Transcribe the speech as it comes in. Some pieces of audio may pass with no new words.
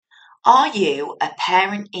Are you a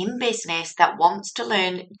parent in business that wants to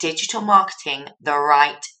learn digital marketing the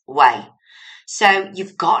right way? So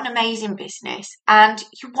you've got an amazing business and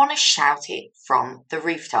you want to shout it from the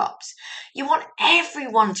rooftops. You want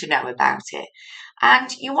everyone to know about it and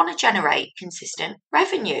you want to generate consistent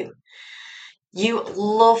revenue. You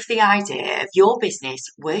love the idea of your business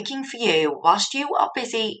working for you whilst you are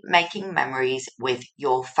busy making memories with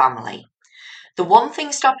your family. The one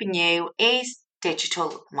thing stopping you is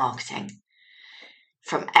digital marketing.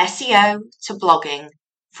 From SEO to blogging,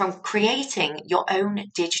 from creating your own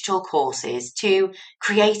digital courses to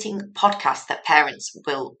creating podcasts that parents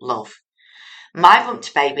will love. My Bump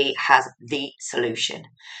to Baby has the solution.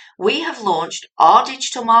 We have launched our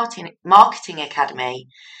digital marketing academy,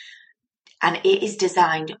 and it is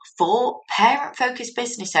designed for parent-focused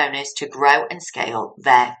business owners to grow and scale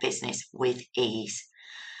their business with ease.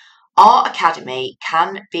 Our academy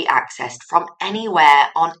can be accessed from anywhere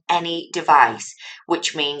on any device,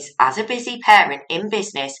 which means as a busy parent in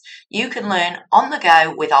business, you can learn on the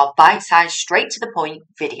go with our bite-sized, straight to the point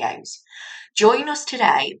videos. Join us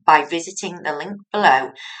today by visiting the link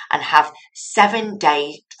below and have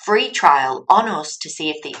 7-day free trial on us to see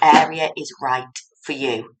if the area is right for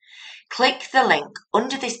you. Click the link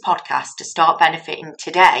under this podcast to start benefiting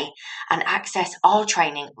today and access our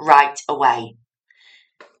training right away.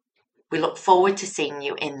 We look forward to seeing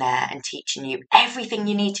you in there and teaching you everything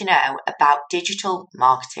you need to know about digital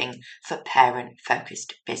marketing for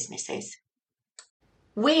parent-focused businesses.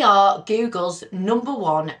 We are Google's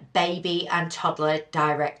 #1 baby and toddler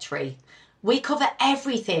directory. We cover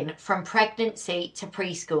everything from pregnancy to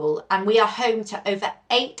preschool, and we are home to over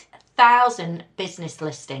 8,000 business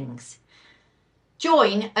listings.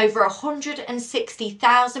 Join over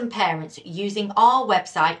 160,000 parents using our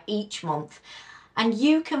website each month, and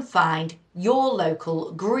you can find your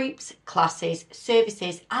local groups, classes,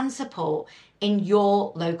 services and support in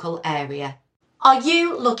your local area. Are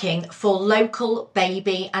you looking for local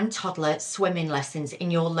baby and toddler swimming lessons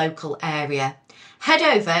in your local area? Head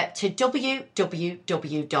over to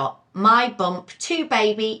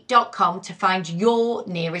www.mybumptobaby.com to find your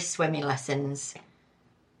nearest swimming lessons.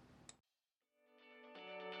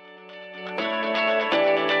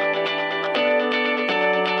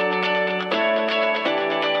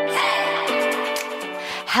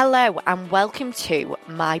 Hello and welcome to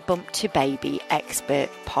My Bump to Baby Expert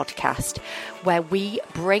Podcast, where we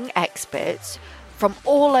bring experts from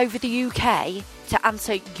all over the UK to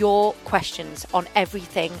answer your questions on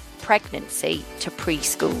everything pregnancy to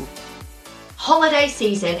preschool. Holiday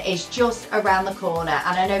season is just around the corner,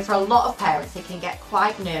 and I know for a lot of parents they can get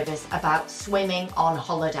quite nervous about swimming on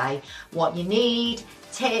holiday. What you need,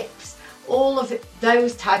 tips, all of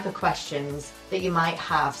those type of questions that you might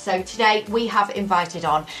have. So today we have invited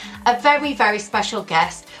on a very, very special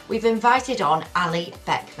guest. We've invited on Ali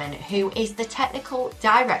Beckman, who is the technical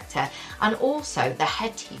director and also the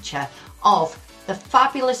head teacher of the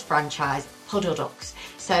fabulous franchise Puddle Ducks.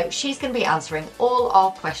 So she's going to be answering all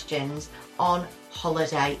our questions on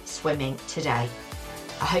holiday swimming today.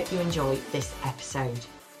 I hope you enjoy this episode.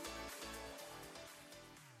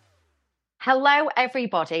 Hello,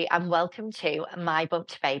 everybody, and welcome to My Bump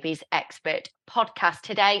to Baby's Expert Podcast.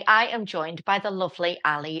 Today, I am joined by the lovely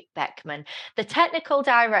Ali Beckman, the Technical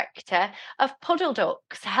Director of Puddle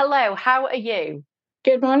Ducks. Hello, how are you?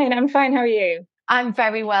 Good morning, I'm fine. How are you? I'm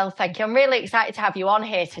very well, thank you. I'm really excited to have you on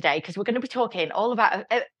here today because we're going to be talking all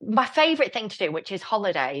about my favourite thing to do, which is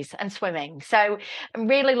holidays and swimming. So I'm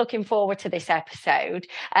really looking forward to this episode.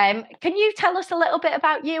 Can you tell us a little bit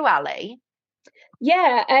about you, Ali?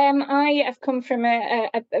 Yeah, I have come from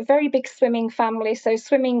a very big swimming family. So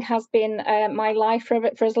swimming has been my life for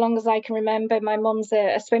as long as I can remember. My mum's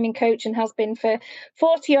a swimming coach and has been for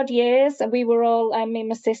 40 odd years. And we were all, me and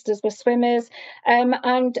my sisters were swimmers.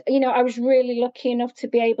 And, you know, I was really lucky enough to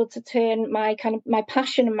be able to turn my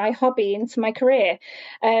passion and my hobby into my career.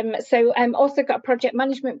 So also got a project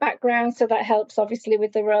management background. So that helps obviously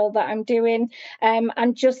with the role that I'm doing.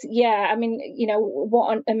 And just, yeah, I mean, you know,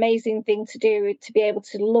 what an amazing thing to do to be able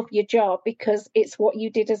to love your job because it's what you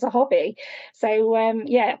did as a hobby. So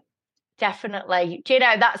yeah. Definitely. Do you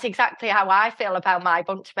know, that's exactly how I feel about My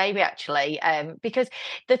Bump to Baby, actually. Because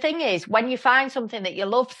the thing is, when you find something that you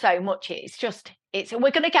love so much,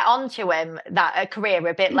 we're going to get onto that a career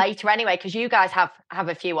a bit later anyway, because you guys have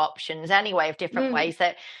a few options anyway of different ways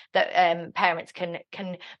that parents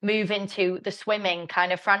can move into the swimming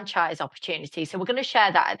kind of franchise opportunity. So we're going to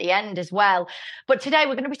share that at the end as well. But today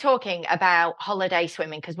we're going to be talking about holiday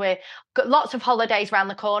swimming because we've got lots of holidays around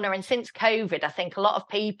the corner. And since COVID, I think a lot of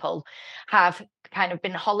people have kind of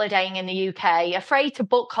been holidaying in the UK, afraid to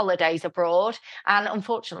book holidays abroad. And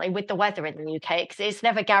unfortunately, with the weather in the UK, because it's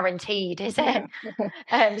never guaranteed, is it?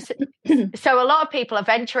 So a lot of people are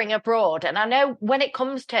venturing abroad. And I know when it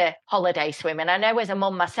comes to holiday swimming, I know as a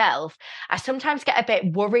mum myself, I sometimes get a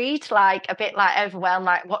bit worried, like a bit like overwhelmed,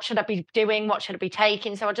 like what should I be doing? What should I be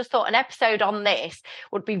taking? So I just thought an episode on this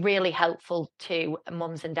would be really helpful to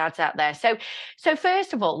mums and dads out there. So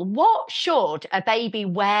first of all, what should a baby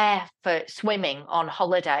wear for swimming on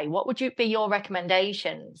holiday? What would be your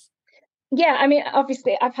recommendations? Yeah, I mean,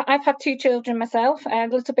 obviously, I've had two children myself, a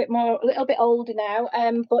little bit older now.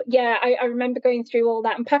 But yeah, I remember going through all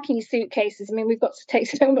that and packing your suitcases. I mean, we've got to take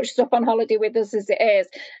so much stuff on holiday with us as it is.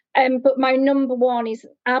 But my number one is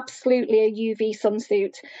absolutely a UV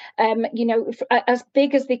sunsuit. As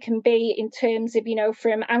big as they can be in terms of,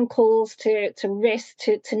 from ankles to wrist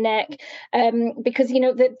to neck, because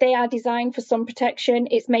that they are designed for sun protection.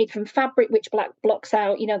 It's made from fabric which blocks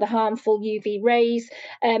out, the harmful UV rays,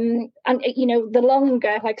 and the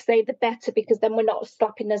longer, like I say, the better, because then we're not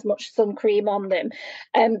slapping as much sun cream on them.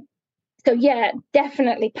 So yeah,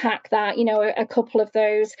 definitely pack that, a couple of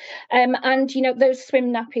those. And, those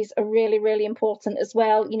swim nappies are really, really important as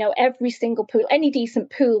well. Every single pool, any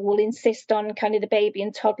decent pool will insist on kind of the baby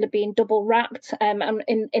and toddler being double wrapped. And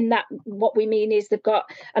in that, what we mean is they've got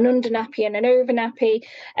an under nappy and an over nappy.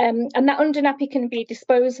 And that under nappy can be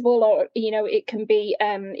disposable, or, it can be,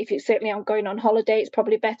 if it's certainly on going on holiday, it's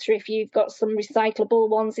probably better if you've got some recyclable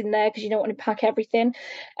ones in there, because you don't want to pack everything.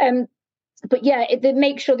 But yeah,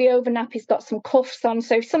 make sure the over nappy's got some cuffs on.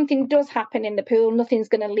 So if something does happen in the pool, nothing's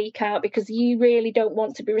going to leak out, because you really don't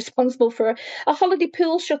want to be responsible for a holiday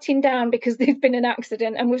pool shutting down because there's been an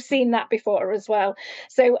accident. And we've seen that before as well.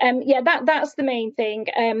 So that's the main thing.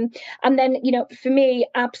 And then, for me,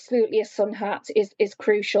 absolutely a sun hat is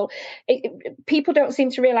crucial. People don't seem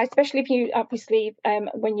to realise, especially if you obviously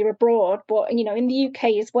when you're abroad, but in the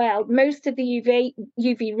UK as well, most of the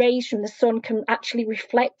UV rays from the sun can actually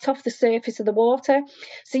reflect off the surface of the water,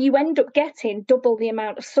 so you end up getting double the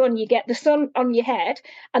amount of sun. You get the sun on your head,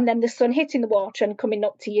 and then the sun hitting the water and coming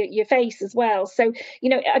up to your face as well. So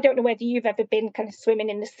I don't know whether you've ever been kind of swimming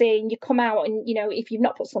in the sea and you come out and if you've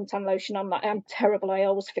not put suntan lotion on, like I'm terrible, I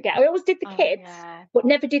always forget. I always did the kids, but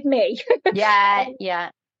never did me.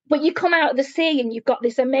 yeah But you come out of the sea and you've got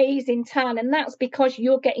this amazing tan, and that's because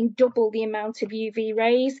you're getting double the amount of UV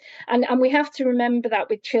rays. And we have to remember that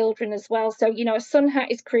with children as well. So, a sun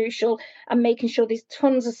hat is crucial, and making sure there's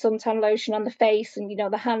tons of suntan lotion on the face and,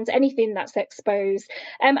 the hands, anything that's exposed.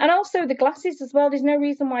 And also the glasses as well. There's no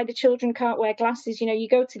reason why the children can't wear glasses. You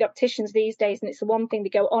go to the opticians these days, and it's the one thing they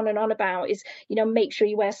go on and on about is, make sure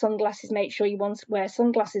you wear sunglasses, make sure you want to wear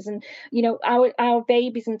sunglasses. And, our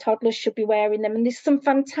babies and toddlers should be wearing them. And there's some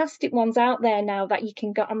fantastic ones out there now that you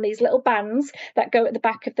can get on these little bands that go at the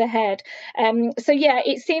back of the head. So yeah,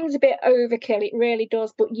 it seems a bit overkill, it really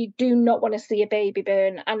does, but you do not want to see a baby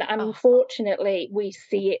burn, and unfortunately we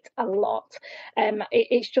see it a lot.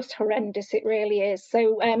 It's just horrendous, it really is.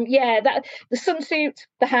 So that the sunsuit,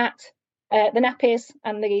 the hat, the nappies,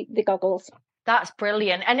 and the goggles. That's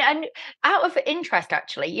brilliant. And out of interest,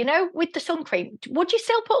 actually, with the sun cream, would you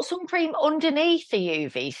still put sun cream underneath the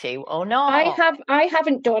UV suit or not? I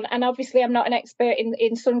haven't done, and obviously I'm not an expert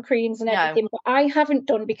in sun creams and everything, but I haven't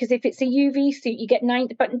done, because if it's a UV suit, you get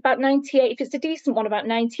about 98. If it's a decent one, about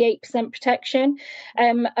 98% protection.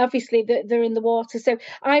 Obviously they're in the water, so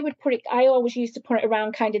I would put it. I always used to put it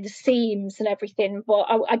around kind of the seams and everything, but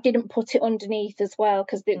I didn't put it underneath as well,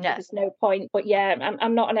 because there was no point. But yeah,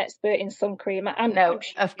 I'm not an expert in sun cream. No,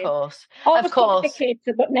 of course. Of course. The kids,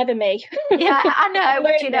 but never me. Yeah, I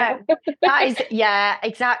know. But, that is, yeah,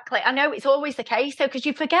 exactly. I know it's always the case, though, because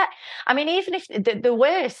you forget. I mean, even if the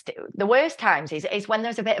worst times is when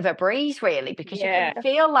there's a bit of a breeze, really, because you can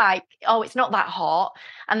feel like, oh, it's not that hot,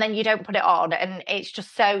 and then you don't put it on, and it's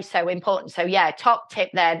just so important. So yeah, top tip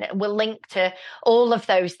then. We'll link to all of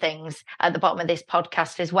those things at the bottom of this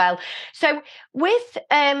podcast as well. So with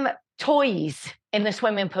toys in the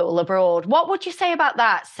swimming pool abroad, what would you say about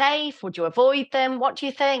that? Safe? Would you avoid them? What do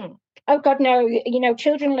you think? Oh God, no!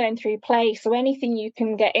 Children learn through play, so anything you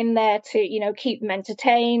can get in there to keep them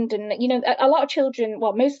entertained, and a lot of children,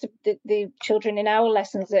 well, most of the children in our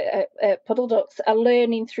lessons at Puddle Ducks are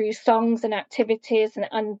learning through songs and activities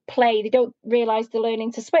and play. They don't realise they're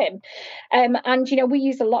learning to swim, and we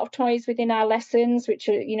use a lot of toys within our lessons, which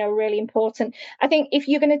are really important. I think if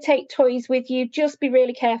you're going to take toys with you, just be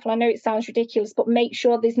really careful. I know it sounds ridiculous, but make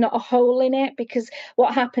sure there's not a hole in it, because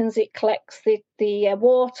what happens, it collects the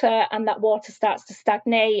water, and and that water starts to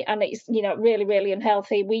stagnate, and it's, you know, really, really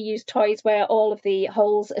unhealthy. We use toys where all of the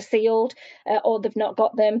holes are sealed, or they've not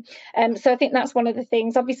got them. So I think that's one of the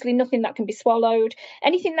things. Obviously, nothing that can be swallowed,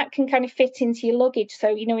 anything that can kind of fit into your luggage. So,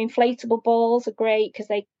 you know, inflatable balls are great because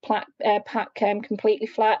they pack completely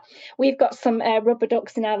flat. We've got some rubber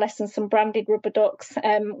ducks in our lessons, some branded rubber ducks,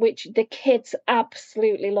 which the kids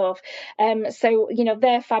absolutely love. So, you know,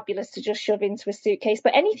 they're fabulous to just shove into a suitcase.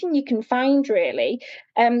 But anything you can find, really.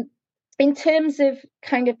 In terms of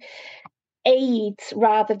kind of aids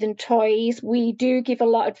rather than toys, we do give a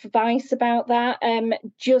lot of advice about that.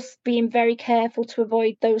 Just being very careful to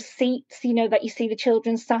avoid those seats, you know, that you see the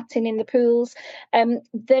children sat in the pools.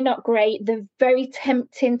 They're not great. They're very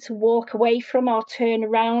tempting to walk away from or turn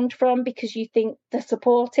around from because you think they're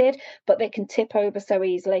supported, but they can tip over so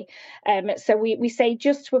easily. So we say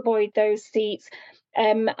just to avoid those seats.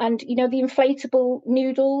 And, you know, the inflatable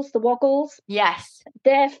noodles, the woggles. Yes.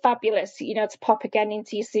 They're fabulous, you know, to pop again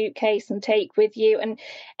into your suitcase and take with you. And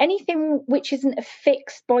anything which isn't a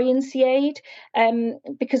fixed buoyancy aid,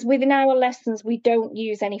 because within our lessons, we don't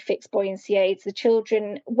use any fixed buoyancy aids. The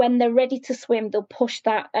children, when they're ready to swim, they'll push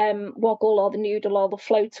that woggle or the noodle or the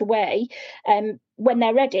float away. When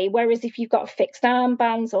they're ready. Whereas if you've got fixed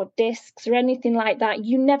armbands or discs or anything like that,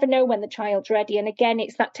 you never know when the child's ready. And again,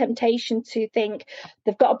 it's that temptation to think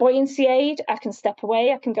they've got a buoyancy aid, I can step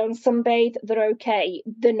away, I can go and sunbathe, they're okay.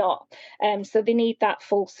 They're not. So they need that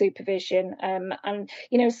full supervision. And,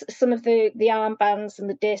 you know, some of the armbands and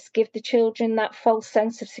the discs give the children that false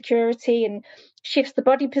sense of security and shifts the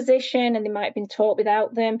body position, and they might have been taught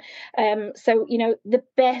without them. So, you know, the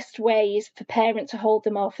best way is for parent to hold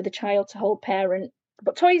them or for the child to hold parent.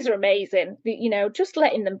 But toys are amazing, you know, just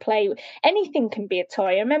letting them play. Anything can be a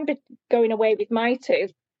toy. I remember going away with my two,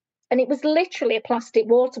 and it was literally a plastic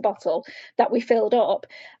water bottle that we filled up.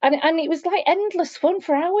 And it was like endless fun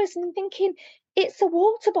for hours, and thinking, it's a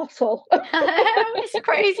water bottle. It's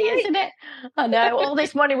crazy, isn't it? I know, all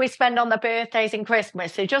this money we spend on the birthdays and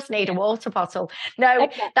Christmas, they just need a water bottle. No,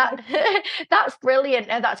 that's brilliant.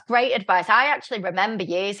 No, that's great advice. I actually remember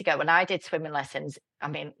years ago when I did swimming lessons, I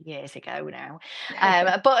mean, years ago now.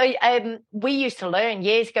 But we used to learn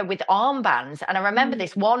years ago with armbands. And I remember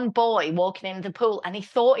this one boy walking into the pool and he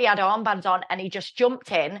thought he had armbands on and he just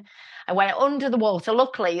jumped in and went under the water.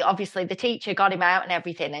 Luckily, obviously, the teacher got him out and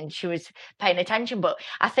everything and she was paying attention. But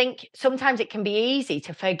I think sometimes it can be easy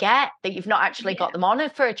to forget that you've not actually got them on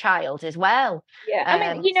for a child as well. Yeah,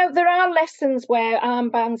 I mean, you know, there are lessons where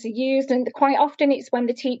armbands are used, and quite often it's when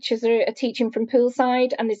the teachers are teaching from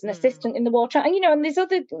poolside and there's an assistant in the water. And, you know, and there's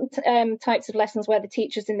other types of lessons where the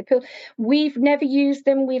teacher's in the pool. We've never used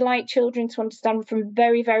them. We like children to understand from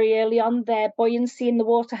very, very early on their buoyancy in the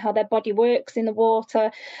water, how their body works in the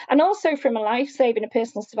water. And also from a life-saving, a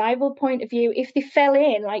personal survival point of view, if they fell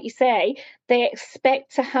in, like you say, they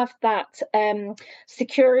expect to have that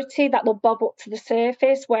security that will bob up to the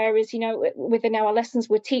surface. Whereas, you know, within our lessons,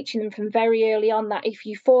 we're teaching them from very early on that if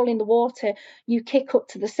you fall in the water, you kick up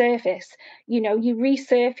to the surface. You know, you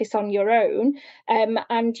resurface on your own.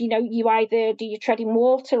 And, you know, you either do your treading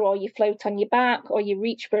water or you float on your back or you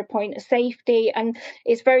reach for a point of safety. And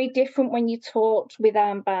it's very different when you're taught with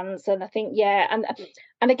armbands. And I think,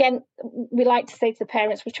 and again, we like to say to the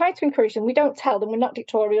parents, we try to encourage them. We don't tell them, we're not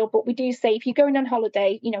dictatorial, but we do say if you're going on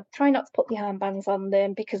holiday, you know, try not to put the armbands on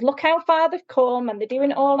them because look how far they've come and they're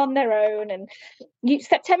doing it all on their own. And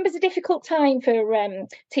September's a difficult time for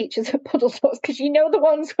teachers at Puddlestones because you know the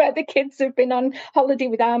ones where the kids have been on holiday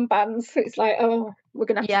with armbands. So it's like, oh, we're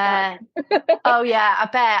gonna have to oh yeah,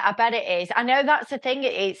 I bet it is. I know that's the thing.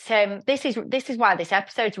 It's this is why this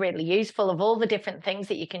episode's really useful of all the different things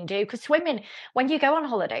that you can do, because swimming when you go on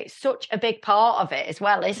holiday, it's such a big part of it as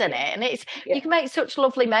well, isn't it? And it's you can make such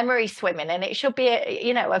lovely memories swimming, and it should be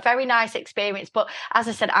a very nice experience. But as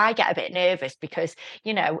I said, I get a bit nervous because,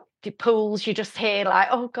 you know, the pools, you just hear like,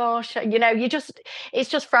 oh gosh, you know, it's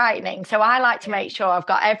just frightening. So I like to make sure I've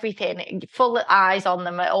got everything, full eyes on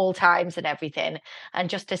them at all times and everything, and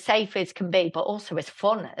just as safe as can be, but also as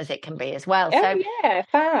fun as it can be as well. Oh, yeah,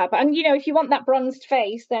 fab. And, you know, if you want that bronzed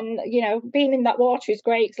face, then, you know, being in that water is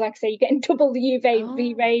great. Because like I say, you're getting double the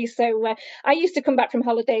UV rays. So I used to come back from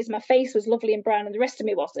holidays, my face was lovely and brown and the rest of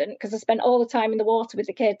me wasn't, because I spent all the time in the water with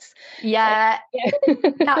the kids. Yeah,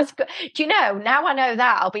 that's good. Do you know, now I know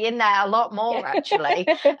that, I'll be in there a lot more actually,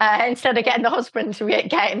 instead of getting the husband to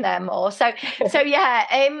get in there more. So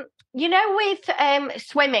yeah, you know, with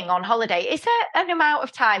swimming on holiday, is there an amount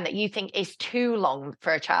of time that you think is too long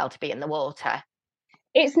for a child to be in the water?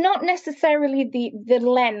 It's not necessarily the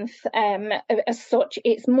length as such.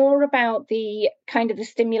 It's more about the kind of the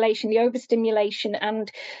stimulation, the overstimulation,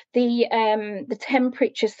 and the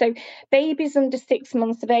temperature. So babies under 6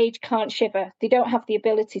 months of age can't shiver. They don't have the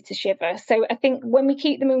ability to shiver. So I think when we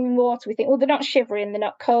keep them in water, we think, well, they're not shivering, they're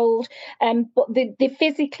not cold, but they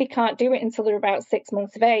physically can't do it until they're about 6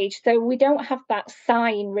 months of age. So we don't have that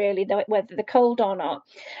sign really that whether they're cold or not.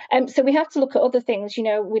 So we have to look at other things.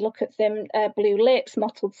 We look at them blue lips,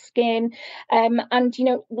 mottled skin, and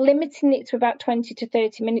limiting it to about 20 to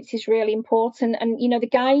 30 minutes is really important. And the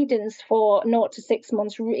guidance for 0 to 6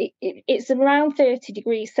 months, it's around 30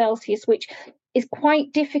 degrees Celsius, which is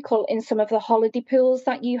quite difficult in some of the holiday pools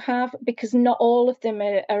that you have, because not all of them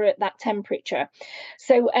are at that temperature.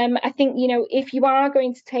 So I think, if you are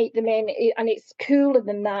going to take them in and it's cooler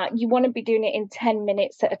than that, you want to be doing it in 10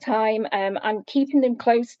 minutes at a time, and keeping them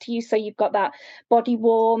close to you so you've got that body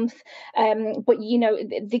warmth. But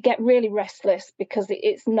they get really restless because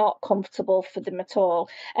it's not comfortable for them at all.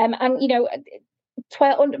 And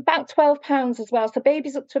about £12 as well. So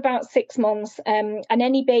babies up to about 6 months, and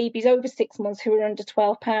any babies over 6 months who are under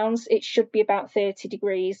 £12, it should be about 30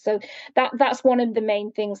 degrees. So that's one of the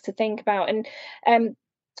main things to think about. And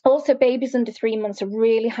also, babies under 3 months are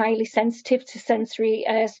really highly sensitive to sensory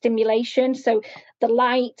stimulation. So the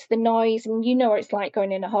light, the noise, and what it's like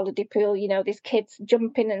going in a holiday pool. There's kids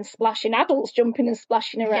jumping and splashing, adults jumping and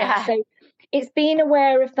splashing around. Yeah. So it's being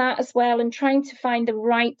aware of that as well, and trying to find the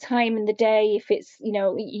right time in the day. If it's,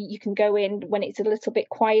 you can go in when it's a little bit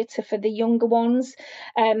quieter for the younger ones.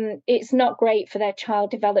 It's not great for their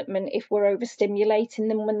child development if we're overstimulating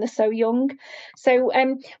them when they're so young. So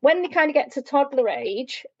when they kind of get to toddler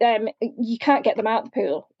age, you can't get them out of the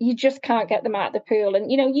pool. You just can't get them out of the pool.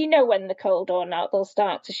 And, when they're cold or not, they'll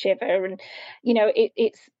start to shiver. And,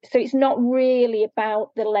 it's not really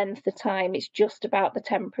about the length of time. It's just about the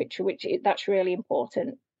temperature, that's really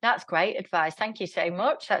important. That's great advice. Thank you so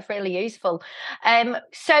much. That's really useful.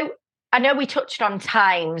 So I know we touched on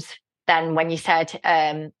times then when you said,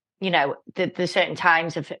 the certain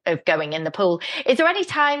times of going in the pool. Is there any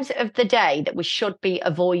times of the day that we should be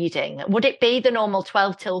avoiding? Would it be the normal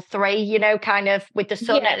 12 till 3, kind of with the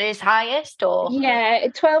sun at its highest? Or yeah,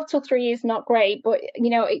 12 till 3 is not great, but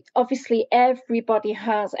obviously every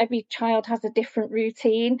child has a different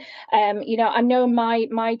routine. I know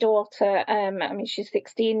my daughter, she's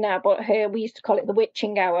 16 now, but we used to call it the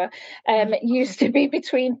witching hour. It used to be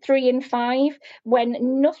between 3 and 5,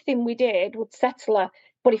 when nothing we did would settle her.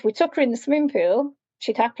 But if we took her in the swimming pool,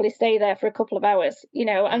 she'd happily stay there for a couple of hours,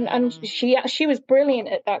 and she was brilliant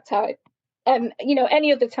at that time.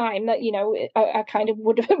 Any other time that, I kind of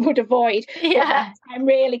would avoid. Yeah. That time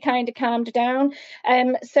really kind of calmed down.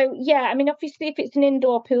 So, yeah, obviously if it's an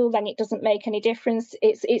indoor pool, then it doesn't make any difference.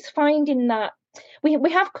 It's finding that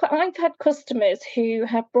I've had customers who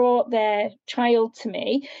have brought their child to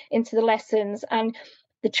me into the lessons, and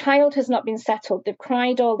the child has not been settled. They've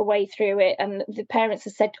cried all the way through it, and the parents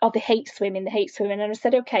have said, they hate swimming. And I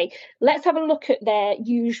said, okay, let's have a look at their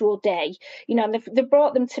usual day. And they've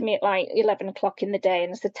brought them to me at like 11 o'clock in the day,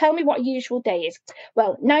 and I said, tell me what usual day is.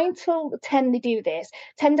 Well, 9 till 10 they do this,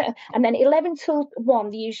 10 to, and then 11 till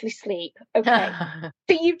 1 they usually sleep. Okay.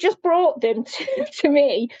 So you've just brought them to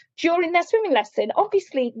me during their swimming lesson.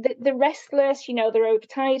 Obviously they're restless, they're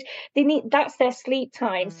overtired. That's their sleep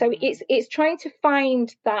time. So it's trying to find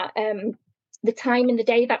that the time in the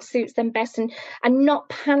day that suits them best, and not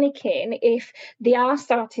panicking if they are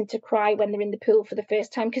starting to cry when they're in the pool for the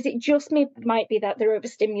first time, because it just might be that they're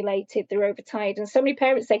overstimulated, they're overtired. And so many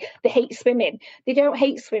parents say they hate swimming. They don't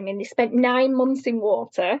hate swimming. They spent 9 months in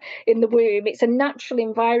water in the womb. It's a natural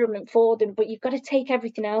environment for them, but you've got to take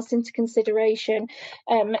everything else into consideration.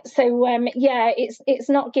 It's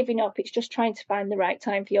not giving up. It's just trying to find the right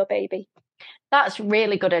time for your baby. That's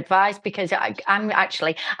really good advice, because I'm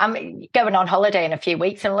going on holiday in a few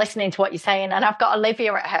weeks and listening to what you're saying, and I've got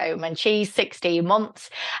Olivia at home, and she's 16 months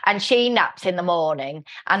and she naps in the morning,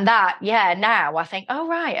 and now I think, oh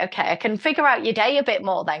right, okay, I can figure out your day a bit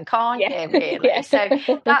more then, can't you, really? Yeah. So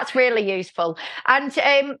that's really useful. And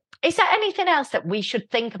is there anything else that we should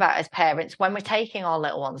think about as parents when we're taking our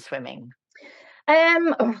little ones swimming?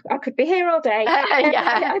 I could be here all day.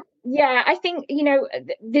 Yeah, I think,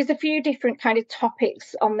 there's a few different kind of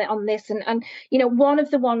topics on this. And one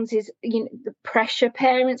of the ones is, the pressure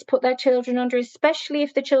parents put their children under, especially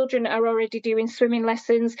if the children are already doing swimming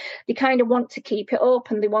lessons. They kind of want to keep it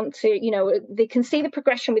up, and they want to, they can see the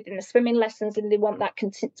progression within the swimming lessons, and they want that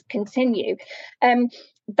to continue.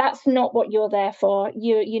 that's not what you're there for.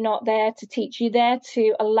 You're not there to teach. You're there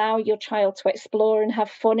to allow your child to explore and have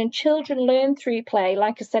fun. And children learn through play.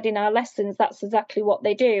 Like I said in our lessons, that's exactly what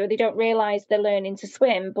they do. They don't realise they're learning to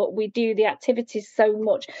swim, but we do the activities so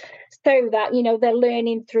much so that, you know, they're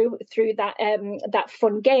learning through that that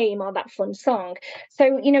fun game or that fun song.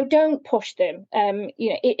 So, you know, don't push them. You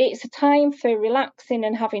know, it's a time for relaxing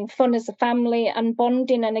and having fun as a family and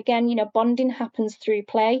bonding. And again, you know, bonding happens through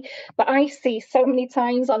play. But I see so many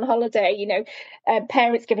times on holiday, you know,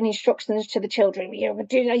 parents giving instructions to the children, you know, we're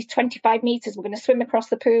doing these 25 meters, we're going to swim across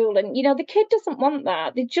the pool. And, you know, the kid doesn't want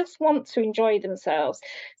that. They just want to enjoy themselves.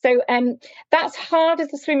 So that's hard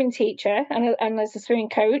as a swimming teacher and as a swimming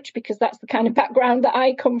coach, because that's the kind of background that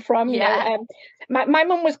I come from. You know, my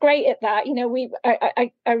mum was great at that. You know,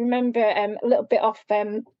 I remember a little bit off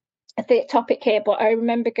the topic here, but I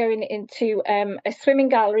remember going into a swimming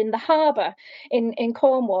gala in the harbour in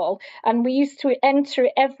Cornwall, and we used to enter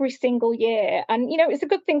it every single year. And, you know, it's a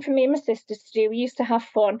good thing for me and my sisters to do. We used to have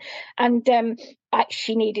fun, and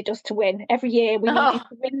she needed us to win every year. We needed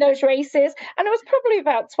to win those races, and I was probably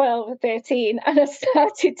about 12 or 13, and I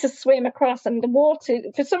started to swim across, and the water,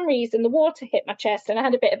 for some reason, the water hit my chest, and I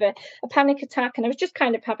had a bit of a panic attack, and I was just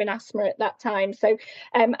kind of having asthma at that time. So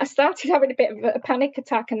I started having a bit of a panic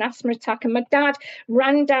attack and asthma attack, and my dad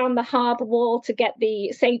ran down the harbour wall to get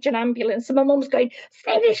the St John ambulance, and my mum was going,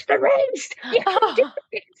 "Finish the race! You can do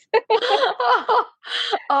it!"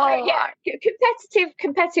 Yeah,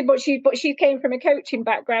 competitive, but she came from a coaching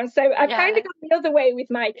background, so I kind of got the other way with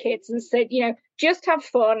my kids and said, you know, just have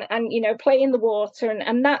fun and, you know, play in the water,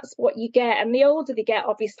 and that's what you get. And the older they get,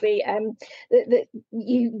 obviously,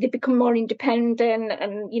 they become more independent,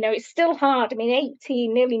 and, you know, it's still hard. I mean,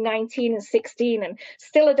 18, nearly 19 and 16, and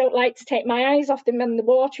still I don't like to take my eyes off them in the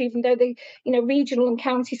water, even though they, you know, regional and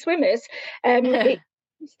county swimmers.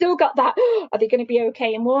 Still got that, are they going to be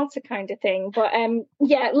okay in water kind of thing. But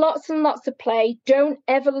yeah, lots and lots of play. Don't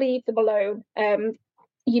ever leave them alone.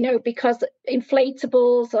 You know, because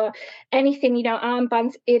inflatables or anything, you know,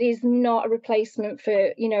 armbands, it is not a replacement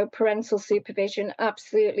for, you know, parental supervision.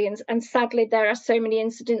 Absolutely. And sadly, there are so many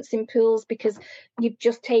incidents in pools because you've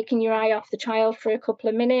just taken your eye off the child for a couple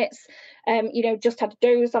of minutes, you know, just had a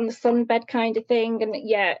doze on the sunbed kind of thing. And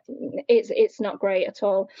yeah, it's not great at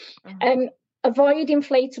all. Avoid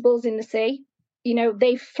inflatables in the sea. You know,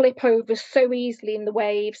 they flip over so easily in the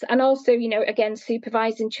waves. And also, you know, again,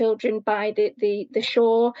 supervising children by the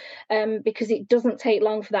shore, because it doesn't take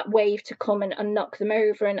long for that wave to come and knock them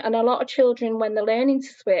over. And a lot of children, when they're learning to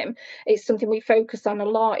swim, it's something we focus on a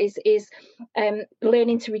lot, is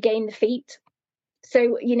learning to regain the feet.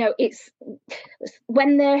 So, you know, it's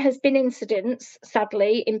when there has been incidents,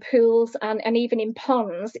 sadly, in pools and even in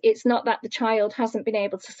ponds, it's not that the child hasn't been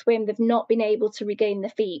able to swim. They've not been able to regain the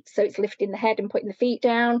feet. So it's lifting the head and putting the feet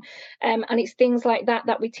down. And it's things like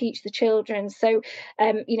that we teach the children. So,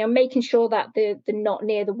 you know, making sure that they're not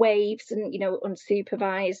near the waves and, you know,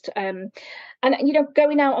 unsupervised. And, you know,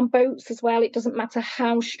 going out on boats as well. It doesn't matter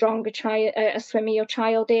how strong a swimmer your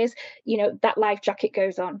child is, you know, that life jacket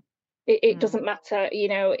goes on. It doesn't matter, you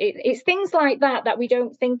know, it's things like that we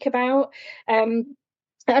don't think about. And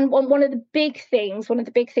one of the big things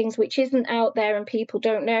which isn't out there and people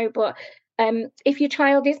don't know, but if your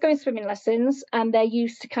child is going swimming lessons and they're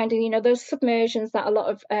used to kind of, you know, those submersions that a lot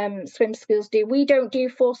of swim schools do, we don't do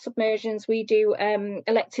forced submersions, we do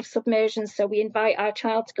elective submersions. So we invite our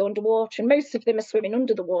child to go underwater, and most of them are swimming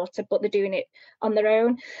under the water, but they're doing it on their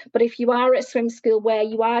own. But if you are at a swim school where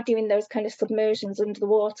you are doing those kind of submersions under the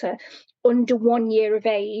water, under 1 year of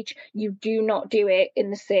age, you do not do it in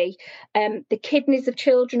the sea. The kidneys of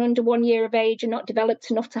children under 1 year of age are not developed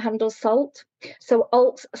enough to handle salt. So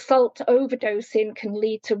salt overdosing can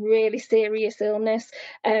lead to really serious illness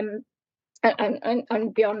and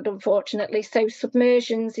beyond, unfortunately. So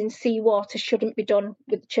submersions in seawater shouldn't be done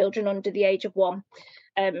with children under the age of 1.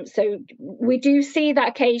 So we do see that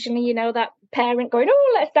occasionally, you know, that parent going,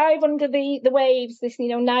 oh, let's dive under the waves, this, you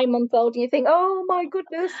know, 9-month-old, and you think, oh my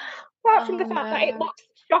goodness, apart from the fact that it looks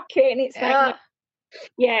shocking, it's like,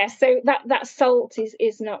 yeah, so that salt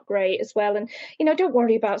is not great as well. And, you know, don't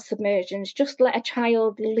worry about submersions, just let a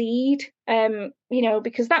child lead, you know,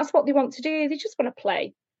 because that's what they want to do. They just want to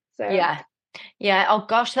play. So yeah. Oh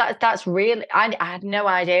gosh, that's really, I had no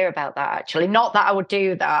idea about that, actually. Not that I would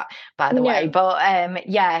do that, by the way, but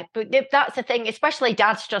yeah, but that's the thing, especially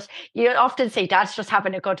dads, you often see dads just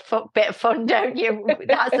having a good bit of fun, don't you?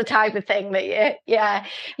 That's the type of thing that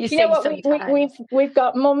you see sometimes. We've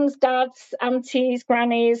got mums, dads, aunties,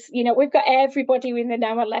 grannies, you know, we've got everybody within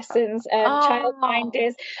our lessons,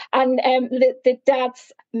 childminders, and the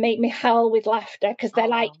dads make me howl with laughter because they're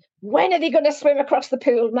like, when are they going to swim across the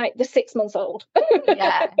pool? Like the 6 months old.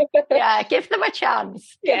 yeah, give them a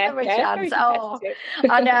chance. Give them a chance. Oh,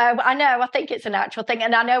 I know. I think it's a natural thing,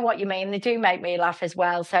 and I know what you mean. They do make me laugh as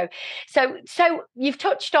well. So you've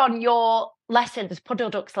touched on your lessons, Puddle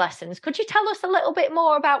Ducks lessons. Could you tell us a little bit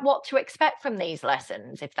more about what to expect from these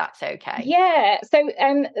lessons, if that's okay? Yeah. So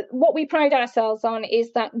what we pride ourselves on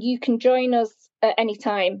is that you can join us at any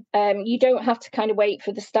time. You don't have to kind of wait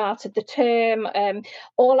for the start of the term.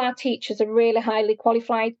 All our teachers are really highly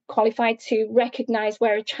qualified to recognise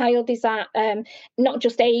where a child is at, not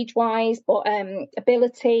just age-wise, but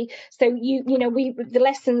ability. So the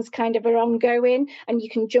lessons kind of are ongoing, and you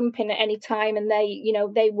can jump in at any time, and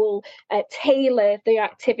they will tailor the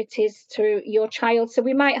activities to your child. So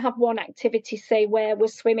we might have one activity, say, where we're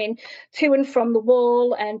swimming to and from the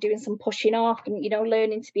wall and doing some pushing off and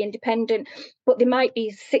learning to be independent, but there might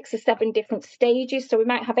be 6 or 7 different stages. So we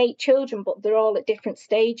might have 8 children, but they're all at different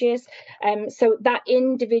stages. So that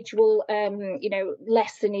individual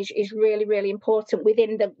lesson is really, really important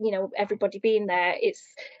within the everybody being there.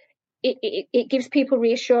 It gives people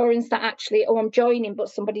reassurance that actually, I'm joining, but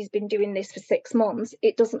somebody's been doing this for 6 months.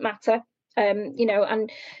 It doesn't matter, and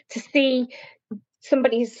to see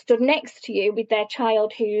somebody who's stood next to you with their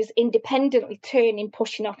child who's independently turning,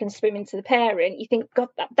 pushing off and swimming to the parent, you think, God,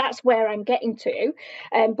 that's where I'm getting to.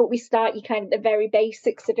 But we start you kind of the very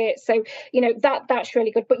basics of it. So, that's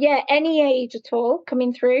really good. But yeah, any age at all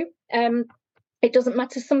coming through. It doesn't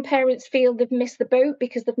matter. Some parents feel they've missed the boat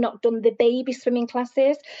because they've not done the baby swimming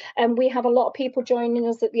classes. And we have a lot of people joining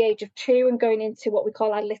us at the age of 2 and going into what we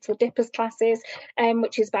call our Little Dippers classes,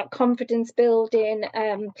 which is about confidence building,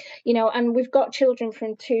 and we've got children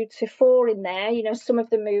from 2 to 4 in there, some of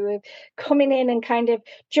them who are coming in and kind of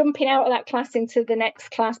jumping out of that class into the next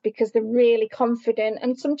class because they're really confident,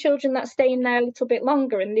 and some children that stay in there a little bit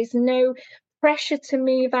longer, and there's no pressure to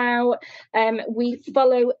move out. We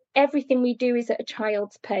follow everything we do is at a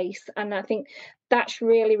child's pace, and I think that's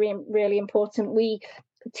really, really, really important. We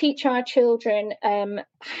teach our children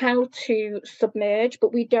how to submerge,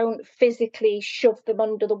 but we don't physically shove them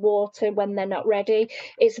under the water when they're not ready.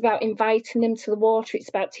 It's about inviting them to the water. It's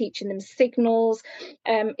about teaching them signals.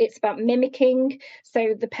 It's about mimicking.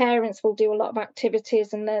 So the parents will do a lot of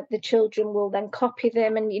activities, and the children will then copy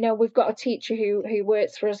them. And we've got a teacher who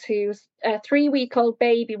works for us who's a 3-week-old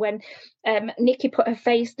baby. When Nikki put her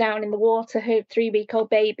face down in the water, her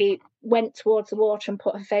 3-week-old baby went towards the water and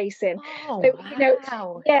put her face in. Oh, so,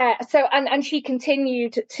 wow. Yeah. So and she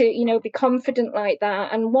continued to be confident like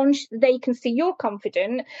that. And once they can see you're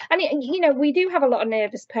confident, and we do have a lot of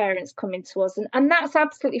nervous parents coming to us, and that's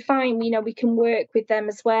absolutely fine. We can work with them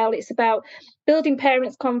as well. It's about building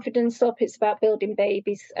parents' confidence up. It's about building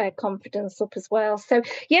babies' confidence up as well. So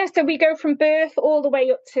so we go from birth all the way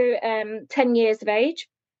up to 10 years of age.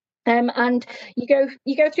 And you go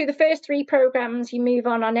through the first 3 programs, you move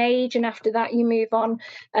on age, and after that you move on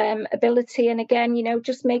ability. And again,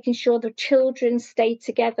 just making sure the children stay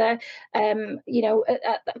together,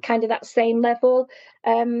 at kind of that same level.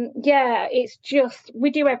 It's just,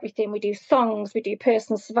 we do everything. We do songs, we do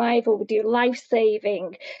personal survival, we do life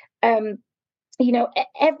saving. Everything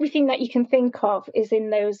that you can think of is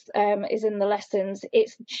in those is in the lessons.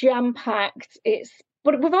 It's jam packed.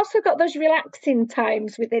 But we've also got those relaxing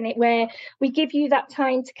times within it where we give you that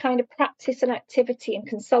time to kind of practice an activity and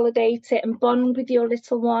consolidate it and bond with your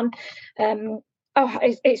little one.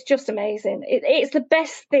 It's just amazing. It's the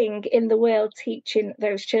best thing in the world, teaching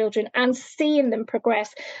those children and seeing them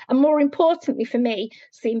progress. And more importantly for me,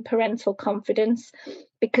 seeing parental confidence,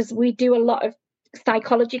 because we do a lot of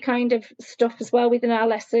psychology kind of stuff as well within our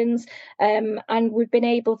lessons, and we've been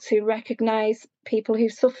able to recognise people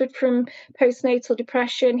who've suffered from postnatal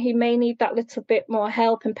depression who may need that little bit more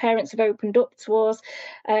help, and parents have opened up to us,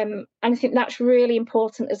 and I think that's really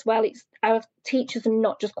important as well. It's our teachers are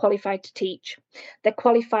not just qualified to teach, they're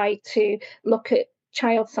qualified to look at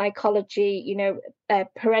child psychology,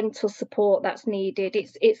 parental support that's needed.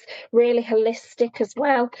 It's really holistic as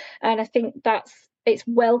well, and I think it's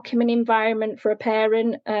welcoming environment for a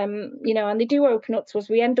parent, and they do open up to us.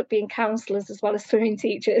 We end up being counsellors as well as swimming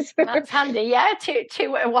teachers. That's handy, yeah.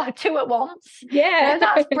 Two at once. Yeah, no,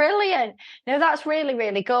 that's brilliant. No, that's really,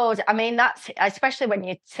 really good. I mean, that's especially when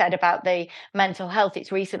you said about the mental health.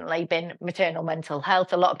 It's recently been maternal mental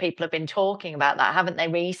health. A lot of people have been talking about that, haven't they,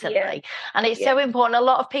 recently? Yeah. And it's so important. A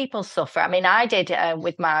lot of people suffer. I mean, I did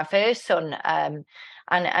with my first son.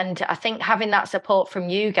 And I think having that support from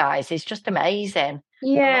you guys is just amazing.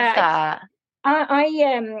 Yeah,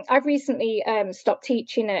 I've recently stopped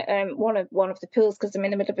teaching at one of the pools because I'm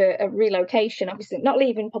in the middle of a relocation. Obviously, not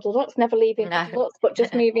leaving Puddle Ducks, never leaving Puddle Ducks, but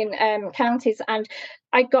just moving counties. And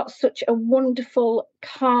I got such a wonderful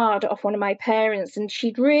card off one of my parents, and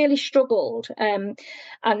she'd really struggled. And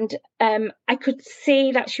I could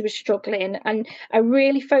see that she was struggling, and I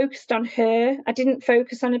really focused on her. I didn't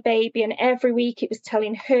focus on a baby, and every week it was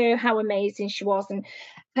telling her how amazing she was and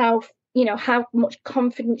how much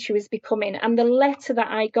confident she was becoming. And the letter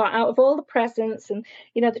that I got out of all the presents and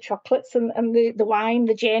the chocolates and the wine,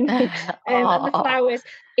 the gin, and the flowers,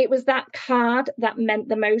 it was that card that meant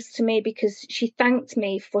the most to me, because she thanked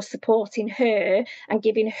me for supporting her and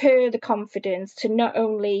giving her the confidence to not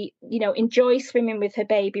only enjoy swimming with her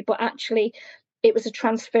baby, but actually it was a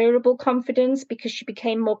transferable confidence, because she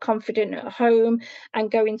became more confident at home and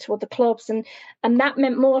going to other clubs. And that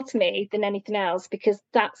meant more to me than anything else, because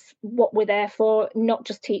that's what we're there for, not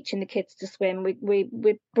just teaching the kids to swim.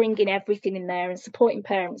 We're bringing everything in there, and supporting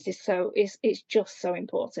parents it's just so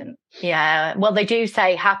important. Yeah, well, they do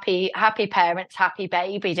say happy parents, happy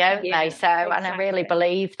baby, don't they? So, exactly. And I really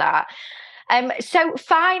believe that. So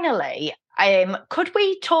finally, could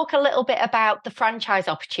we talk a little bit about the franchise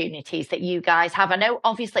opportunities that you guys have? I know,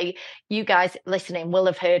 obviously, you guys listening will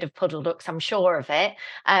have heard of Puddle Ducks, I'm sure of it.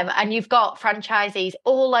 And you've got franchisees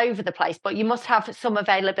all over the place, but you must have some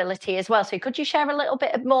availability as well. So could you share a little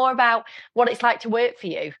bit more about what it's like to work for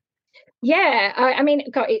you? Yeah, I mean,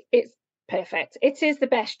 God, it's perfect. It is the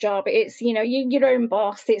best job. It's, you're your own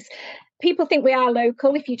boss. People think we are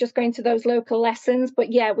local if you're just going to those local lessons,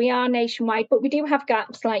 but yeah, we are nationwide, but we do have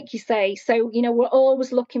gaps, like you say. So, we're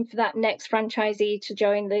always looking for that next franchisee to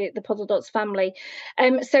join the Puddle Ducks family.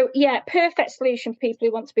 So yeah, perfect solution for people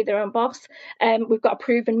who want to be their own boss. We've got a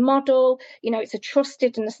proven model, it's a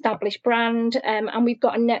trusted and established brand, and we've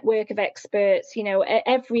got a network of experts,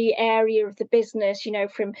 every area of the business,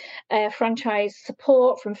 from franchise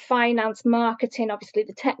support, from finance, marketing, obviously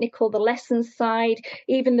the technical, the lessons side,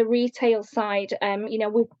 even the retail side.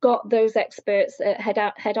 We've got those experts at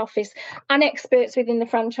head office and experts within the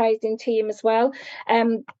franchising team as well,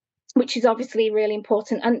 which is obviously really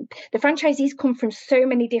important. And the franchisees come from so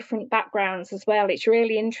many different backgrounds as well. It's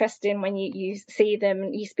really interesting when you see them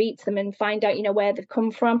and you speak to them and find out where they've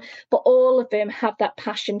come from, but all of them have that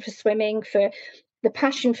passion for swimming, for the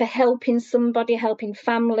passion for helping somebody, helping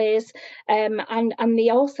families, and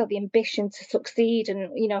also the ambition to succeed,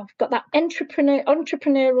 and got that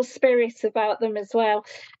entrepreneurial spirit about them as well.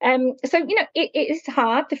 So it is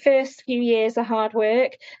hard. The first few years are hard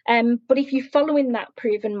work, but if you're following that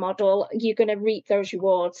proven model, you're going to reap those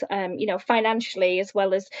rewards, financially, as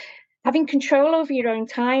well as having control over your own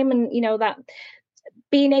time, and that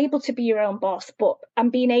being able to be your own boss,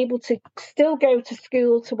 and being able to still go to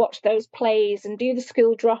school to watch those plays and do the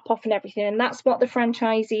school drop off and everything. And that's what the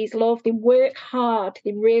franchisees love. They work hard.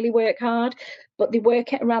 They really work hard, but they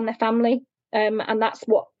work it around their family. And that's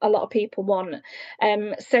what a lot of people want.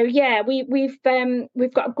 So yeah, we've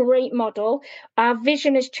got a great model. Our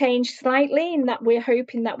vision has changed slightly in that we're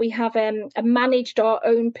hoping that we have a managed our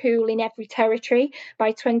own pool in every territory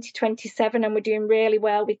by 2027, and we're doing really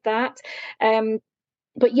well with that.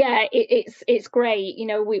 But yeah, it's great.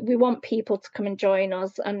 We want people to come and join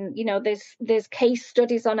us, and there's case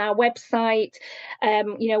studies on our website.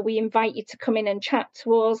 We invite you to come in and chat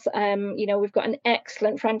to us. We've got an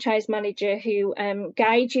excellent franchise manager who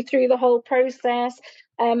guides you through the whole process,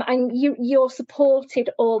 and you're supported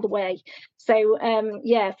all the way. So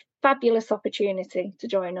yeah, fabulous opportunity to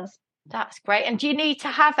join us. That's great. And do you need to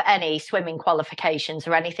have any swimming qualifications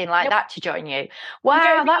or anything like that to join you?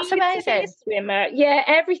 Wow, that's amazing. Swimmer. Yeah,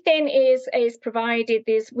 everything is provided.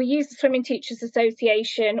 We use the Swimming Teachers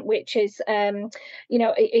Association, which is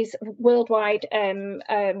is worldwide.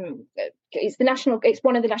 It's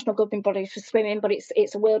one of the national governing bodies for swimming, but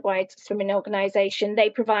it's a worldwide swimming organisation. They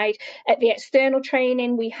provide the external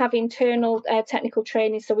training. We have internal technical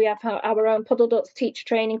training, so we have our own Puddle Ducks teacher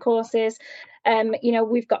training courses.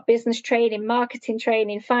 We've got business training, marketing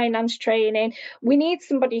training, finance training. We need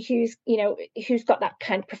somebody who's got that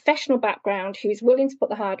kind of professional background, who's willing to put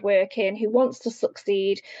the hard work in, who wants to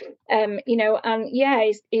succeed, and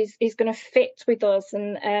is going to fit with us,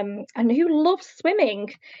 and who loves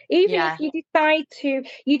swimming. Even if you decide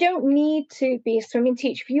you don't need to be a swimming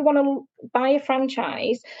teacher. If you want to buy a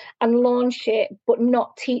franchise and launch it, but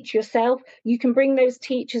not teach yourself, you can bring those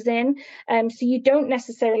teachers in. So you don't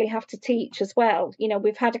necessarily have to teach as well.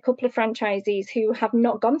 We've had a couple of franchisees who have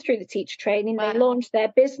not gone through the teacher training. Wow. They launched their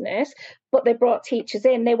business, but they brought teachers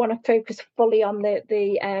in. They want to focus fully on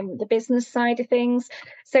the business side of things.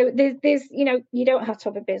 So there's you don't have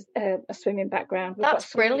to have a swimming background.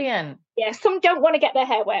 That's brilliant. Yeah, some don't want to get their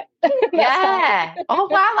hair wet. Yeah. Oh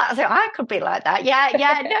wow, I could be like that. Yeah.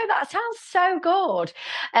 No, that sounds so good.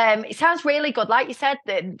 It sounds really good. Like you said,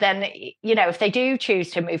 then if they do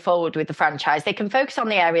choose to move forward with the franchise, they can focus on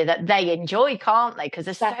the area that they enjoy, can't they? Because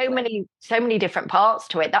there's so many different parts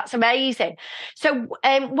to it. That's amazing. So,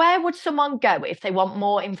 where would someone go if they want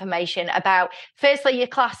more information about, firstly, your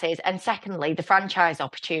classes, and secondly, the franchise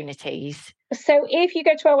opportunities? So if you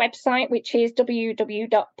go to our website, which is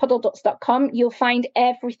www.puddleducks.com, you'll find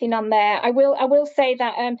everything on there. I will say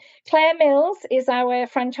that Claire Mills is our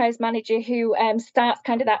franchise manager who starts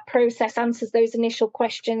kind of that process, answers those initial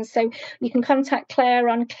questions. So you can contact Claire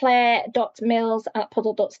on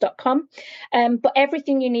claire.mills@puddleducks.com. But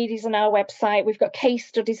everything you need is on our website. We've got case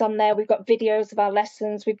studies on there. We've got videos of our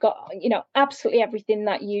lessons. We've got, absolutely everything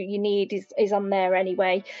that you need is on there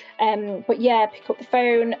anyway. But yeah, pick up the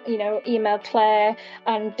phone, email Claire,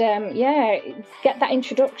 and get that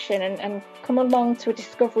introduction and come along to a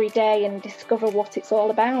discovery day and discover what it's all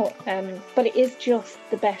about. But it is just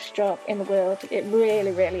the best job in the world. It really,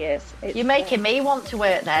 really is. You're making me want to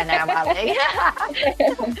work there now, Ali.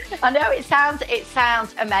 I know it sounds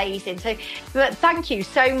amazing. So, but thank you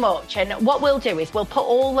so much. And what we'll do is we'll put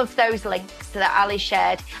all of those links that Ali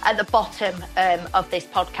shared at the bottom of this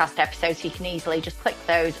podcast episode, so you can easily just click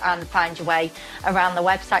those and find your way around the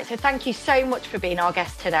website. So thank you so much for being our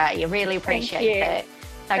guest today. I really appreciate it.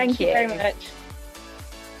 Thank you very much.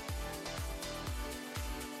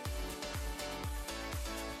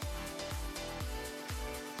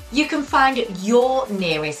 You can find your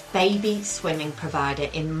nearest baby swimming provider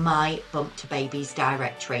in My Bump to Babies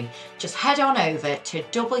directory. Just head on over to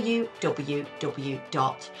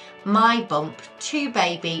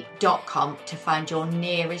www.mybump2baby.com to find your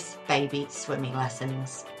nearest baby swimming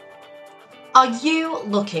lessons. Are you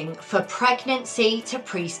looking for pregnancy to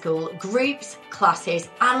preschool groups, classes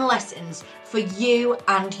and lessons for you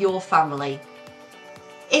and your family?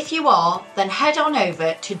 If you are, then head on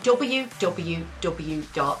over to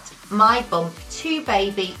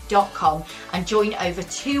www.mybump2baby.com and join over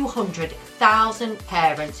 200,000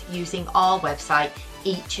 parents using our website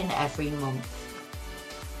each and every month.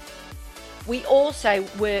 We also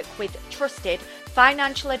work with trusted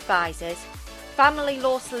financial advisors, family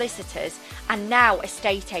law solicitors, and now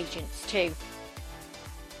estate agents too.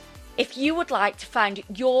 If you would like to find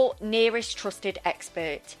your nearest trusted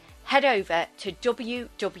expert, head over to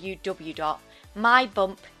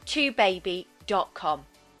www.mybump2baby.com.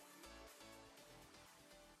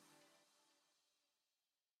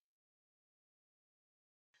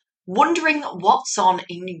 Wondering what's on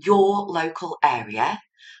in your local area?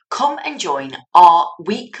 Come and join our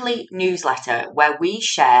weekly newsletter where we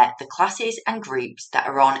share the classes and groups that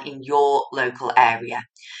are on in your local area.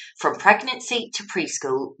 From pregnancy to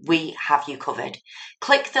preschool, we have you covered.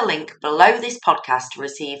 Click the link below this podcast to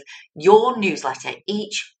receive your newsletter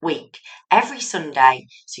each week, every Sunday,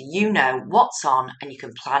 so you know what's on and you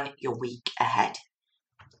can plan your week ahead.